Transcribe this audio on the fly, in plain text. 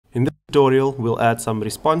Tutorial will add some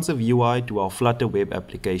responsive UI to our Flutter web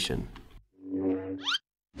application.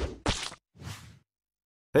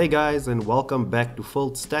 Hey guys, and welcome back to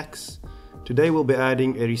Full Stacks. Today we'll be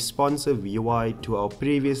adding a responsive UI to our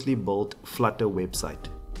previously built Flutter website.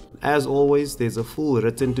 As always, there's a full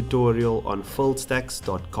written tutorial on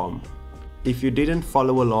fullstacks.com. If you didn't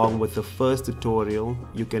follow along with the first tutorial,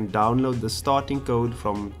 you can download the starting code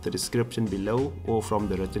from the description below or from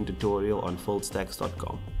the written tutorial on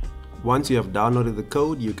fullstacks.com. Once you have downloaded the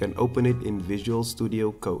code, you can open it in Visual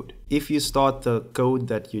Studio Code. If you start the code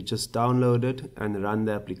that you just downloaded and run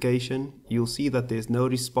the application, you'll see that there's no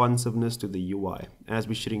responsiveness to the UI. As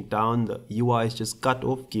we shrink down, the UI is just cut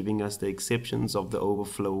off, giving us the exceptions of the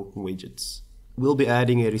overflow widgets. We'll be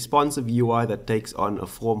adding a responsive UI that takes on a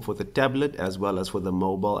form for the tablet as well as for the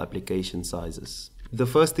mobile application sizes. The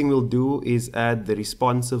first thing we'll do is add the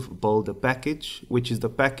responsive builder package, which is the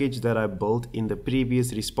package that I built in the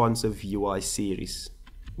previous responsive UI series.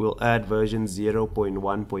 We'll add version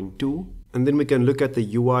 0.1.2, and then we can look at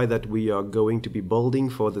the UI that we are going to be building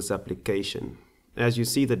for this application. As you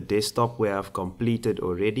see, the desktop we have completed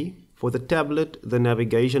already. For the tablet, the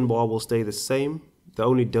navigation bar will stay the same. The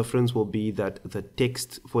only difference will be that the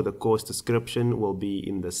text for the course description will be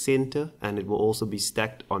in the center, and it will also be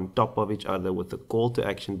stacked on top of each other with the call to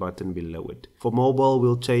action button below it. For mobile,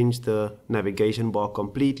 we'll change the navigation bar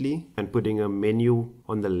completely and putting a menu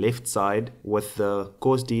on the left side with the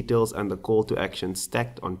course details and the call to action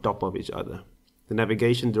stacked on top of each other. The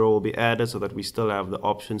navigation drawer will be added so that we still have the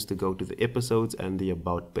options to go to the episodes and the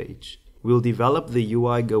about page. We'll develop the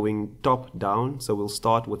UI going top down, so we'll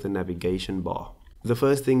start with the navigation bar. The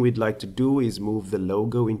first thing we'd like to do is move the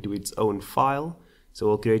logo into its own file. So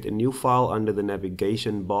we'll create a new file under the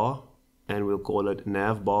navigation bar and we'll call it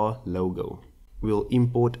navbar logo. We'll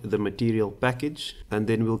import the material package and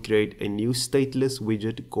then we'll create a new stateless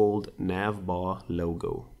widget called navbar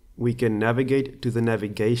logo. We can navigate to the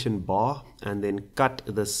navigation bar and then cut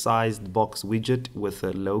the sized box widget with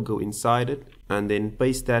a logo inside it and then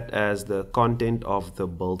paste that as the content of the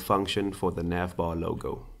build function for the navbar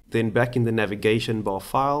logo. Then back in the navigation bar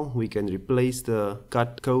file, we can replace the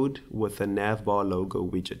cut code with a navbar logo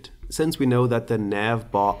widget. Since we know that the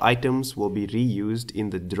navbar items will be reused in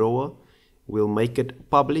the drawer, we'll make it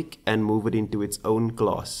public and move it into its own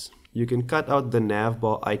class. You can cut out the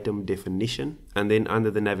navbar item definition, and then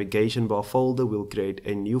under the navigation bar folder, we'll create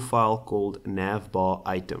a new file called navbar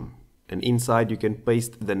item. And inside you can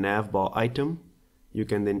paste the navbar item. You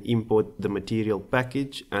can then import the material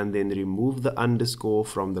package and then remove the underscore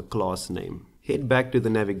from the class name. Head back to the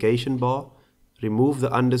navigation bar, remove the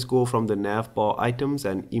underscore from the navbar items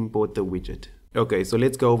and import the widget. Okay, so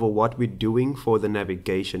let's go over what we're doing for the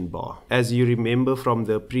navigation bar. As you remember from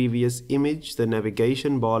the previous image, the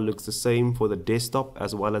navigation bar looks the same for the desktop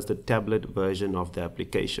as well as the tablet version of the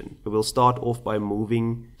application. We'll start off by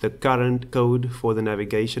moving the current code for the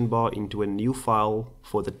navigation bar into a new file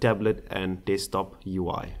for the tablet and desktop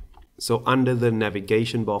UI. So under the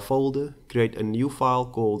navigation bar folder, create a new file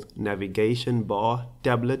called navigation bar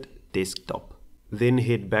tablet desktop. Then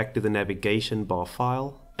head back to the navigation bar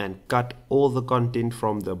file and cut all the content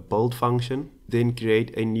from the build function. Then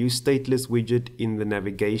create a new stateless widget in the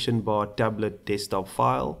navigation bar tablet desktop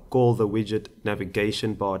file. Call the widget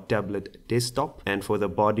navigation bar tablet desktop, and for the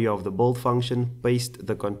body of the build function, paste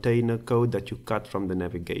the container code that you cut from the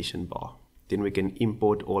navigation bar. Then we can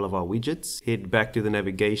import all of our widgets. Head back to the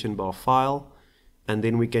navigation bar file, and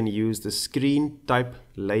then we can use the screen type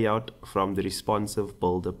layout from the responsive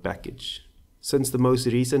builder package. Since the most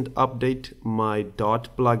recent update, my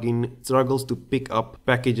Dart plugin struggles to pick up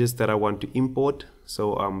packages that I want to import,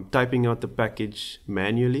 so I'm typing out the package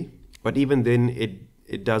manually. But even then,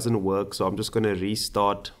 it doesn't work, so I'm just going to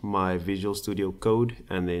restart my Visual Studio Code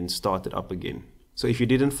and then start it up again. So if you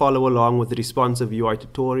didn't follow along with the responsive UI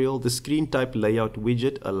tutorial, the screen type layout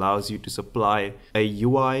widget allows you to supply a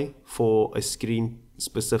UI for a screen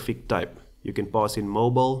specific type. You can pass in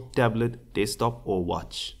mobile, tablet, desktop, or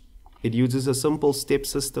watch. It uses a simple step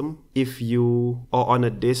system. If you are on a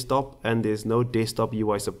desktop and there's no desktop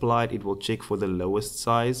UI supplied, it will check for the lowest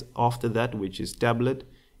size after that, which is tablet.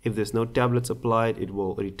 If there's no tablet supplied, it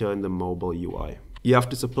will return the mobile UI. You have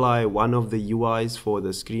to supply one of the UIs for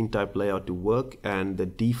the screen type layout to work, and the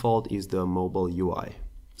default is the mobile UI.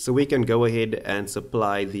 So we can go ahead and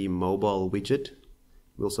supply the mobile widget.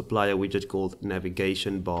 We'll supply a widget called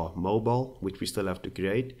navigation bar mobile, which we still have to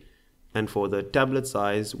create. And for the tablet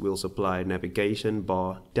size, we'll supply navigation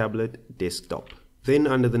bar tablet desktop. Then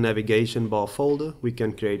under the navigation bar folder, we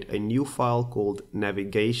can create a new file called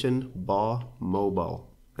navigation bar mobile.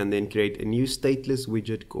 and then create a new stateless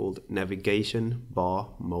widget called navigation bar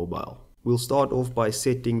mobile. We'll start off by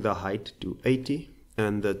setting the height to 80,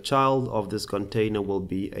 and the child of this container will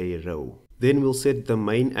be a row. Then we'll set the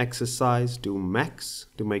main axis size to max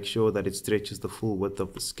to make sure that it stretches the full width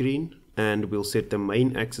of the screen. And we'll set the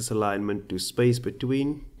main axis alignment to space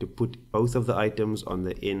between to put both of the items on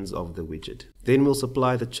the ends of the widget. Then we'll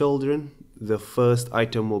supply the children. The first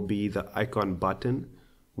item will be the icon button,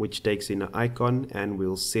 which takes in an icon, and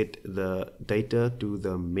we'll set the data to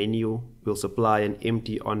the menu. We'll supply an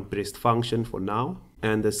empty onPressed function for now.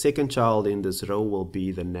 And the second child in this row will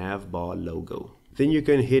be the nav bar logo. Then you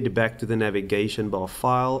can head back to the navigation bar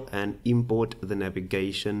file and import the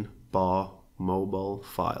navigation bar mobile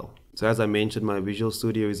file. So as I mentioned, my Visual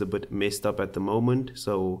Studio is a bit messed up at the moment,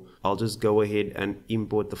 so I'll just go ahead and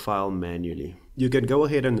import the file manually. You can go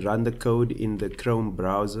ahead and run the code in the Chrome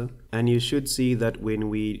browser, and you should see that when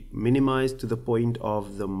we minimize to the point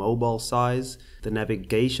of the mobile size, the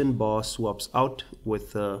navigation bar swaps out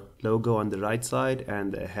with the logo on the right side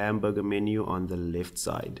and the hamburger menu on the left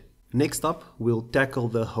side. Next up, we'll tackle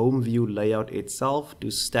the home view layout itself to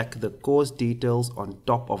stack the course details on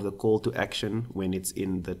top of the call to action when it's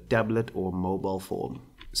in the tablet or mobile form.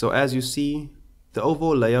 So as you see, the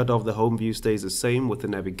overall layout of the home view stays the same with the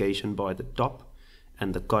navigation bar at the top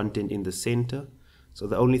and the content in the center. So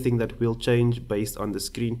the only thing that will change based on the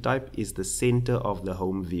screen type is the center of the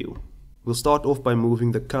home view. We'll start off by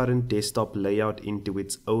moving the current desktop layout into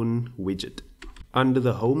its own widget. Under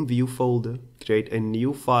the Home View folder, create a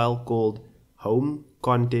new file called Home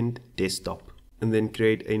Content Desktop, and then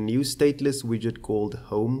create a new stateless widget called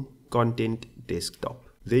Home Content Desktop.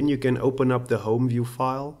 Then you can open up the Home View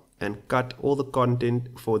file and cut all the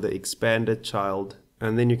content for the expanded child,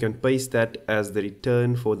 and then you can paste that as the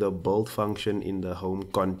return for the build function in the Home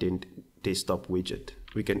Content Desktop widget.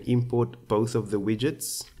 We can import both of the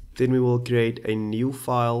widgets. Then we will create a new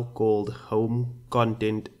file called Home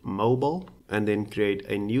Content Mobile, and then create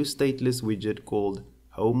a new stateless widget called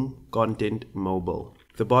Home Content Mobile.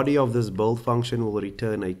 The body of this build function will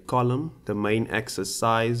return a column. The main axis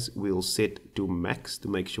size we'll set to max to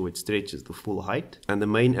make sure it stretches the full height. And the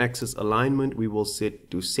main axis alignment we will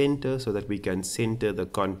set to center so that we can center the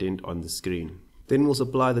content on the screen. Then we'll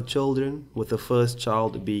supply the children, with the first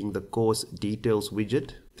child being the course details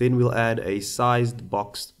widget. Then we'll add a sized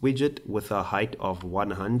box widget with a height of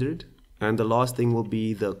 100. And the last thing will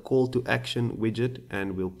be the call to action widget,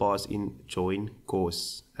 and we'll pass in join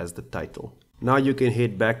course as the title. Now you can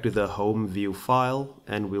head back to the home view file,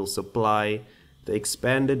 and we'll supply the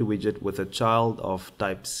expanded widget with a child of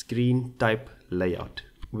type screen type layout.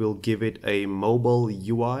 We'll give it a mobile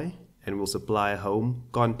UI, and we'll supply home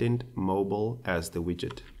content mobile as the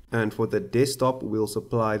widget. And for the desktop, we'll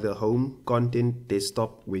supply the home content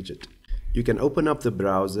desktop widget. You can open up the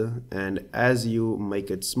browser, and as you make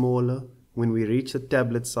it smaller, when we reach the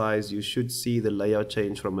tablet size, you should see the layout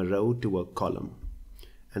change from a row to a column.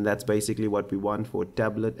 And that's basically what we want for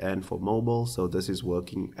tablet and for mobile, so this is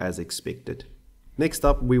working as expected. Next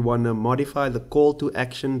up, we want to modify the call to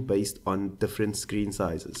action based on different screen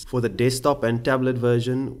sizes. For the desktop and tablet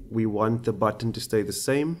version, we want the button to stay the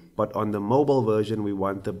same, but on the mobile version, we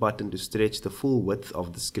want the button to stretch the full width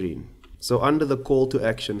of the screen. So under the call to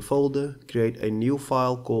action folder, create a new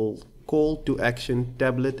file called call to action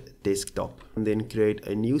tablet desktop, and then create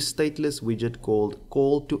a new stateless widget called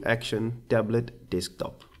call to action tablet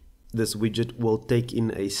desktop. This widget will take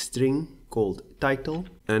in a string called title,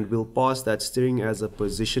 and we'll pass that string as a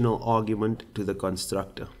positional argument to the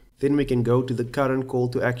constructor. Then we can go to the current call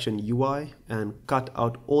to action UI and cut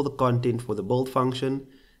out all the content for the build function,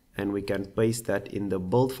 and we can paste that in the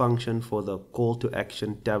build function for the call to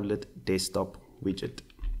action tablet desktop widget.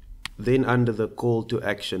 Then under the call to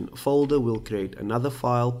action folder, we'll create another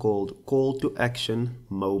file called call to action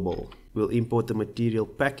mobile. We'll import the material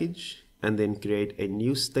package and then create a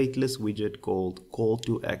new stateless widget called call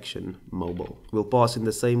to action mobile. We'll pass in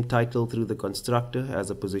the same title through the constructor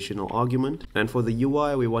as a positional argument. And for the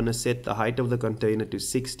UI, we want to set the height of the container to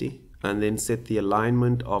 60. And then set the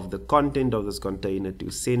alignment of the content of this container to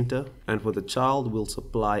center. And for the child, we'll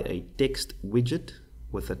supply a text widget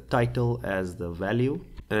with a title as the value.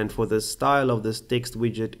 And for the style of this text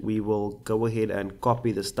widget, we will go ahead and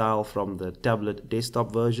copy the style from the tablet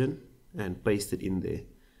desktop version and paste it in there.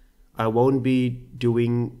 I won't be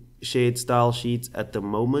doing shared style sheets at the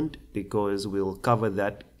moment because we'll cover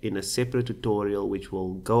that in a separate tutorial which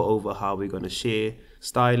will go over how we're going to share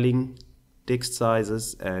styling, text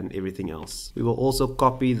sizes and everything else. We will also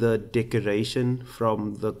copy the decoration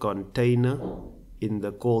from the container in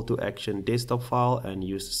the call to action desktop file and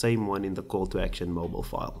use the same one in the call to action mobile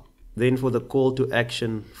file. Then for the call to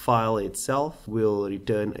action file itself, we'll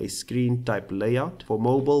return a screen type layout. For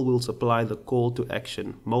mobile, we'll supply the call to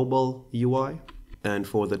action mobile UI. And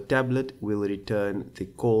for the tablet, we'll return the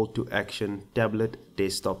call to action tablet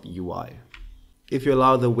desktop UI. If you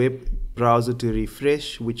allow the web browser to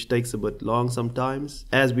refresh, which takes a bit long sometimes,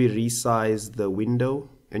 as we resize the window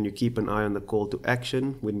and you keep an eye on the call to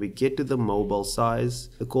action, when we get to the mobile size,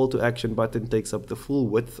 the call to action button takes up the full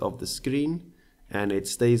width of the screen and it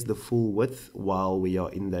stays the full width while we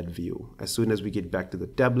are in that view. As soon as we get back to the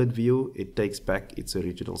tablet view, it takes back its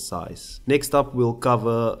original size. Next up, we'll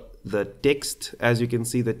cover the text. As you can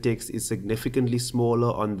see, the text is significantly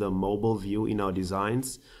smaller on the mobile view in our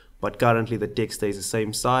designs, but currently the text stays the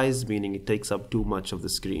same size, meaning it takes up too much of the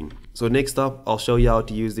screen. So next up, I'll show you how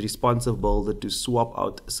to use the responsive builder to swap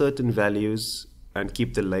out certain values and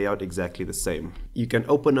keep the layout exactly the same. You can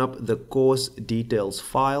open up the course details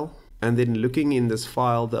file, and then looking in this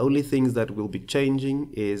file, the only things that will be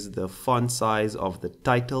changing is the font size of the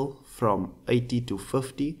title from 80 to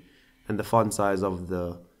 50 and the font size of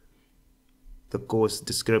the course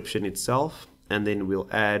description itself. And then we'll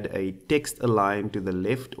add a text align to the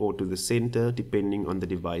left or to the center depending on the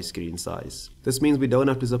device screen size. This means we don't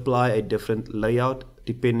have to supply a different layout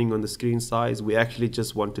depending on the screen size. We actually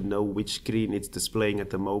just want to know which screen it's displaying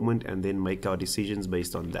at the moment and then make our decisions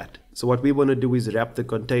based on that. So what we want to do is wrap the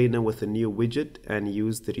container with a new widget and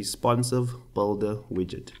use the responsive builder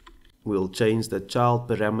widget. We'll change the child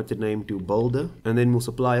parameter name to builder, and then we'll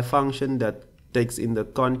supply a function that takes in the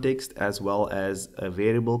context as well as a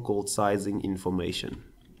variable called sizing information.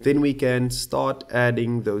 Then we can start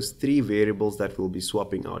adding those three variables that we'll be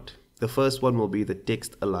swapping out. The first one will be the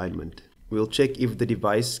text alignment. We'll check if the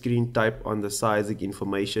device screen type on the sizing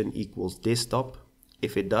information equals desktop.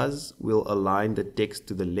 If it does, we'll align the text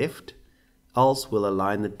to the left, else we'll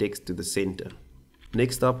align the text to the center.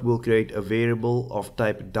 Next up, we'll create a variable of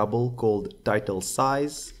type double called title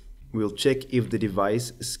size. We'll check if the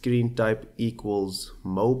device screen type equals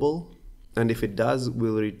mobile, and if it does,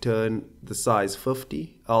 we'll return the size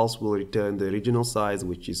 50, else we'll return the original size,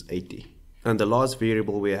 which is 80. And the last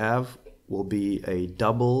variable we have will be a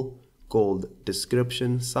double called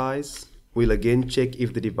description size. We'll again check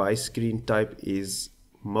if the device screen type is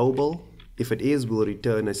mobile. If it is, we'll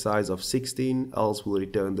return a size of 16, else we'll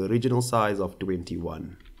return the original size of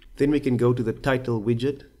 21. Then we can go to the title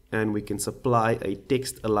widget, and we can supply a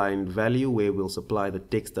text aligned value where we'll supply the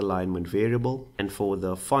text alignment variable, and for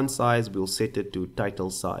the font size we'll set it to title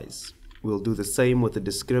size. We'll do the same with the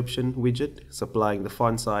description widget, supplying the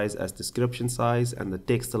font size as description size and the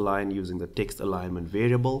text align using the text alignment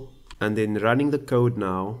variable. And then running the code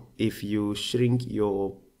now, if you shrink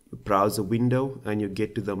your browser window and you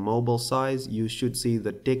get to the mobile size, you should see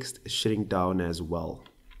the text shrink down as well.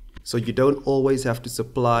 So you don't always have to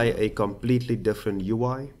supply a completely different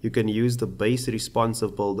UI. You can use the base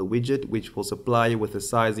responsive builder widget, which will supply you with the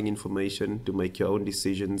sizing information to make your own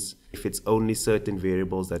decisions if it's only certain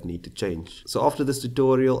variables that need to change. So after this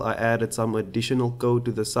tutorial, I added some additional code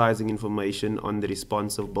to the sizing information on the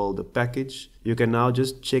responsive builder package. You can now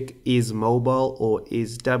just check is mobile or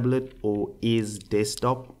is tablet or is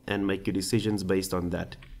desktop and make your decisions based on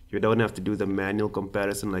that. You don't have to do the manual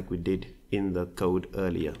comparison like we did in the code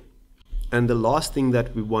earlier. And the last thing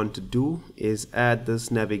that we want to do is add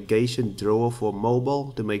this navigation drawer for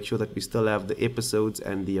mobile to make sure that we still have the episodes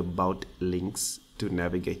and the about links to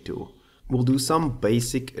navigate to. We'll do some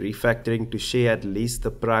basic refactoring to share at least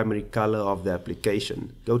the primary color of the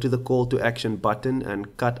application. Go to the call to action button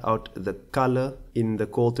and cut out the color in the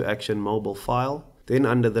call to action mobile file. Then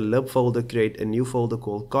under the lib folder, create a new folder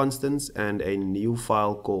called constants and a new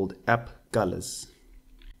file called app colors.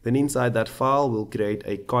 Then inside that file, we'll create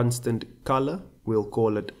a constant color. We'll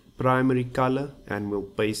call it primary color and we'll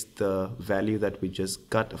paste the value that we just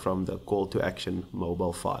cut from the call to action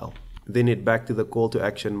mobile file. Then head back to the call to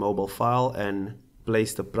action mobile file and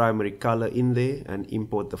place the primary color in there and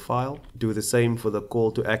import the file. Do the same for the call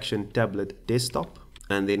to action tablet desktop.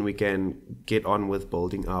 And then we can get on with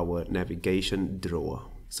building our navigation drawer.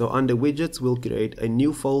 So under widgets, we'll create a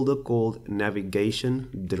new folder called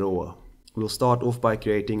navigation drawer. We'll start off by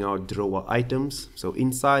creating our drawer items. So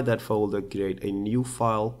inside that folder, create a new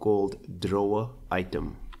file called drawer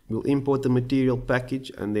item. We'll import the material package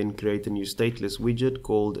and then create a new stateless widget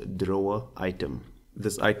called drawer item.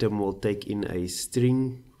 This item will take in a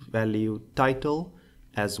string value title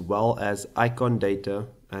as well as icon data,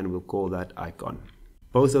 and we'll call that icon.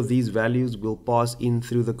 Both of these values will pass in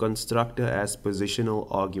through the constructor as positional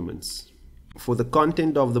arguments. For the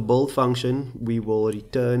content of the build function, we will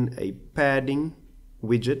return a padding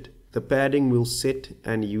widget. The padding we'll set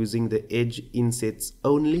and using the edge insets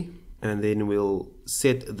only. and then we'll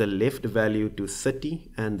set the left value to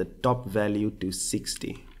 30 and the top value to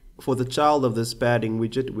 60. For the child of this padding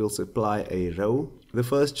widget, we'll supply a row. The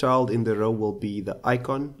first child in the row will be the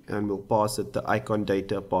icon, and we'll pass it the icon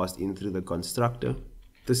data passed in through the constructor.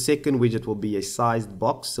 The second widget will be a sized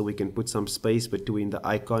box, so we can put some space between the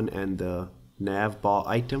icon and the nav bar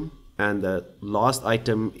item. And the last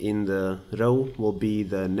item in the row will be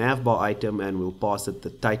the nav bar item, and we'll pass it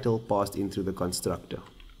the title passed in through the constructor.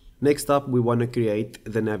 Next up, we want to create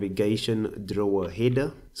the navigation drawer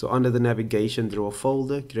header. So under the navigation drawer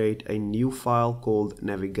folder, create a new file called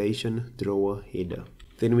navigation drawer header.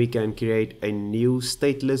 Then we can create a new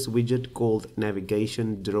stateless widget called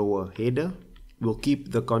navigation drawer header. We'll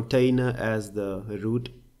keep the container as the root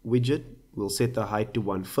widget. We'll set the height to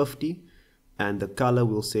 150 and the color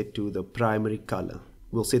we'll set to the primary color.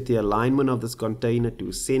 We'll set the alignment of this container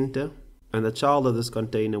to center, and the child of this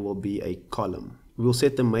container will be a column. We'll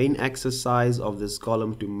set the main axis size of this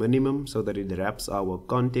column to minimum so that it wraps our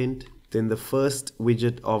content. Then the first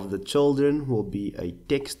widget of the children will be a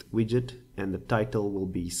text widget, and the title will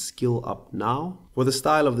be Skill Up Now. For the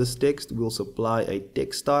style of this text, we'll supply a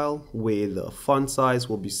text style where the font size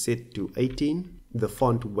will be set to 18. The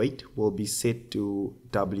font weight will be set to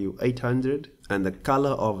W800, and the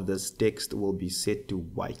color of this text will be set to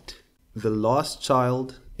white. The last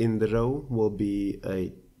child in the row will be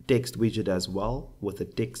a text widget as well, with a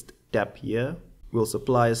text tab here. We'll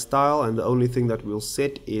supply a style, and the only thing that we'll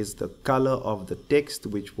set is the color of the text,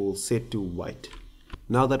 which we'll set to white.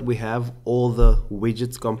 Now that we have all the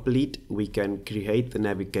widgets complete, we can create the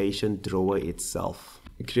navigation drawer itself.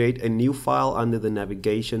 Create a new file under the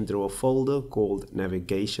navigation drawer folder called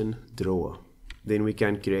navigation drawer. Then we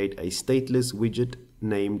can create a stateless widget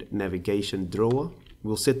named navigation drawer.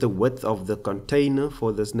 We'll set the width of the container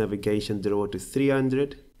for this navigation drawer to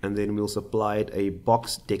 300, and then we'll supply it a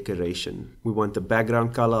box decoration. We want the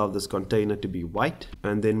background color of this container to be white,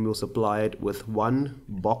 and then we'll supply it with one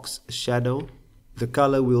box shadow. The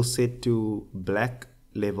color we'll set to black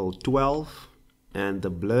level 12, and the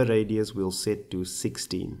blur radius we'll set to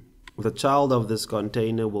 16. The child of this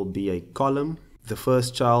container will be a column. The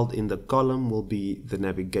first child in the column will be the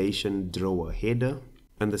navigation drawer header,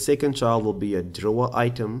 and the second child will be a drawer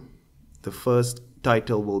item. The first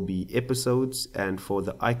title will be episodes, and for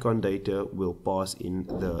the icon data we'll pass in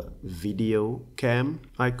the video cam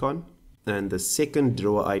icon, and the second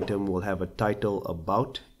drawer item will have a title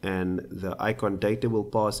about, and the icon data we'll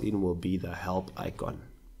pass in will be the help icon.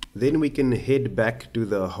 Then we can head back to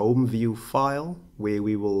the home view file where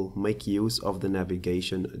we will make use of the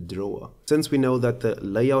navigation drawer. Since we know that the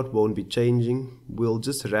layout won't be changing, we'll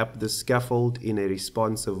just wrap the scaffold in a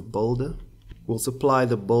responsive builder. We'll supply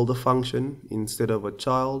the builder function instead of a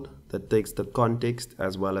child that takes the context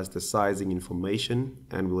as well as the sizing information,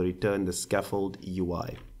 and will return the scaffold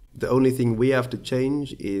UI. The only thing we have to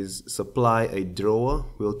change is supply a drawer.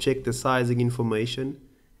 We'll check the sizing information,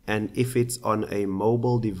 and if it's on a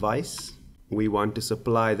mobile device, we want to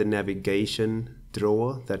supply the navigation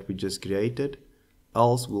drawer that we just created,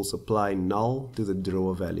 else we'll supply null to the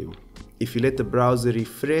drawer value. If you let the browser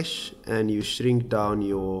refresh and you shrink down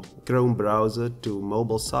your Chrome browser to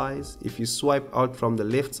mobile size, if you swipe out from the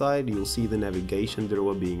left side, you'll see the navigation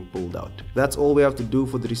drawer being pulled out. That's all we have to do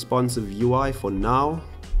for the responsive UI for now.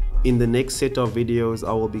 In the next set of videos,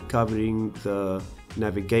 I will be covering the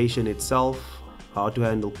navigation itself, how to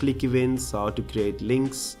handle click events, how to create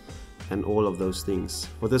links, and all of those things.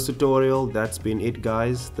 For this tutorial, that's been it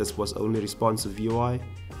guys. This was only responsive UI.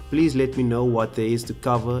 Please let me know what there is to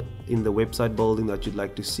cover in the website building that you'd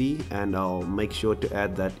like to see, and I'll make sure to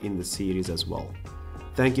add that in the series as well.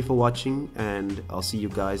 Thank you for watching, and I'll see you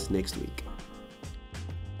guys next week.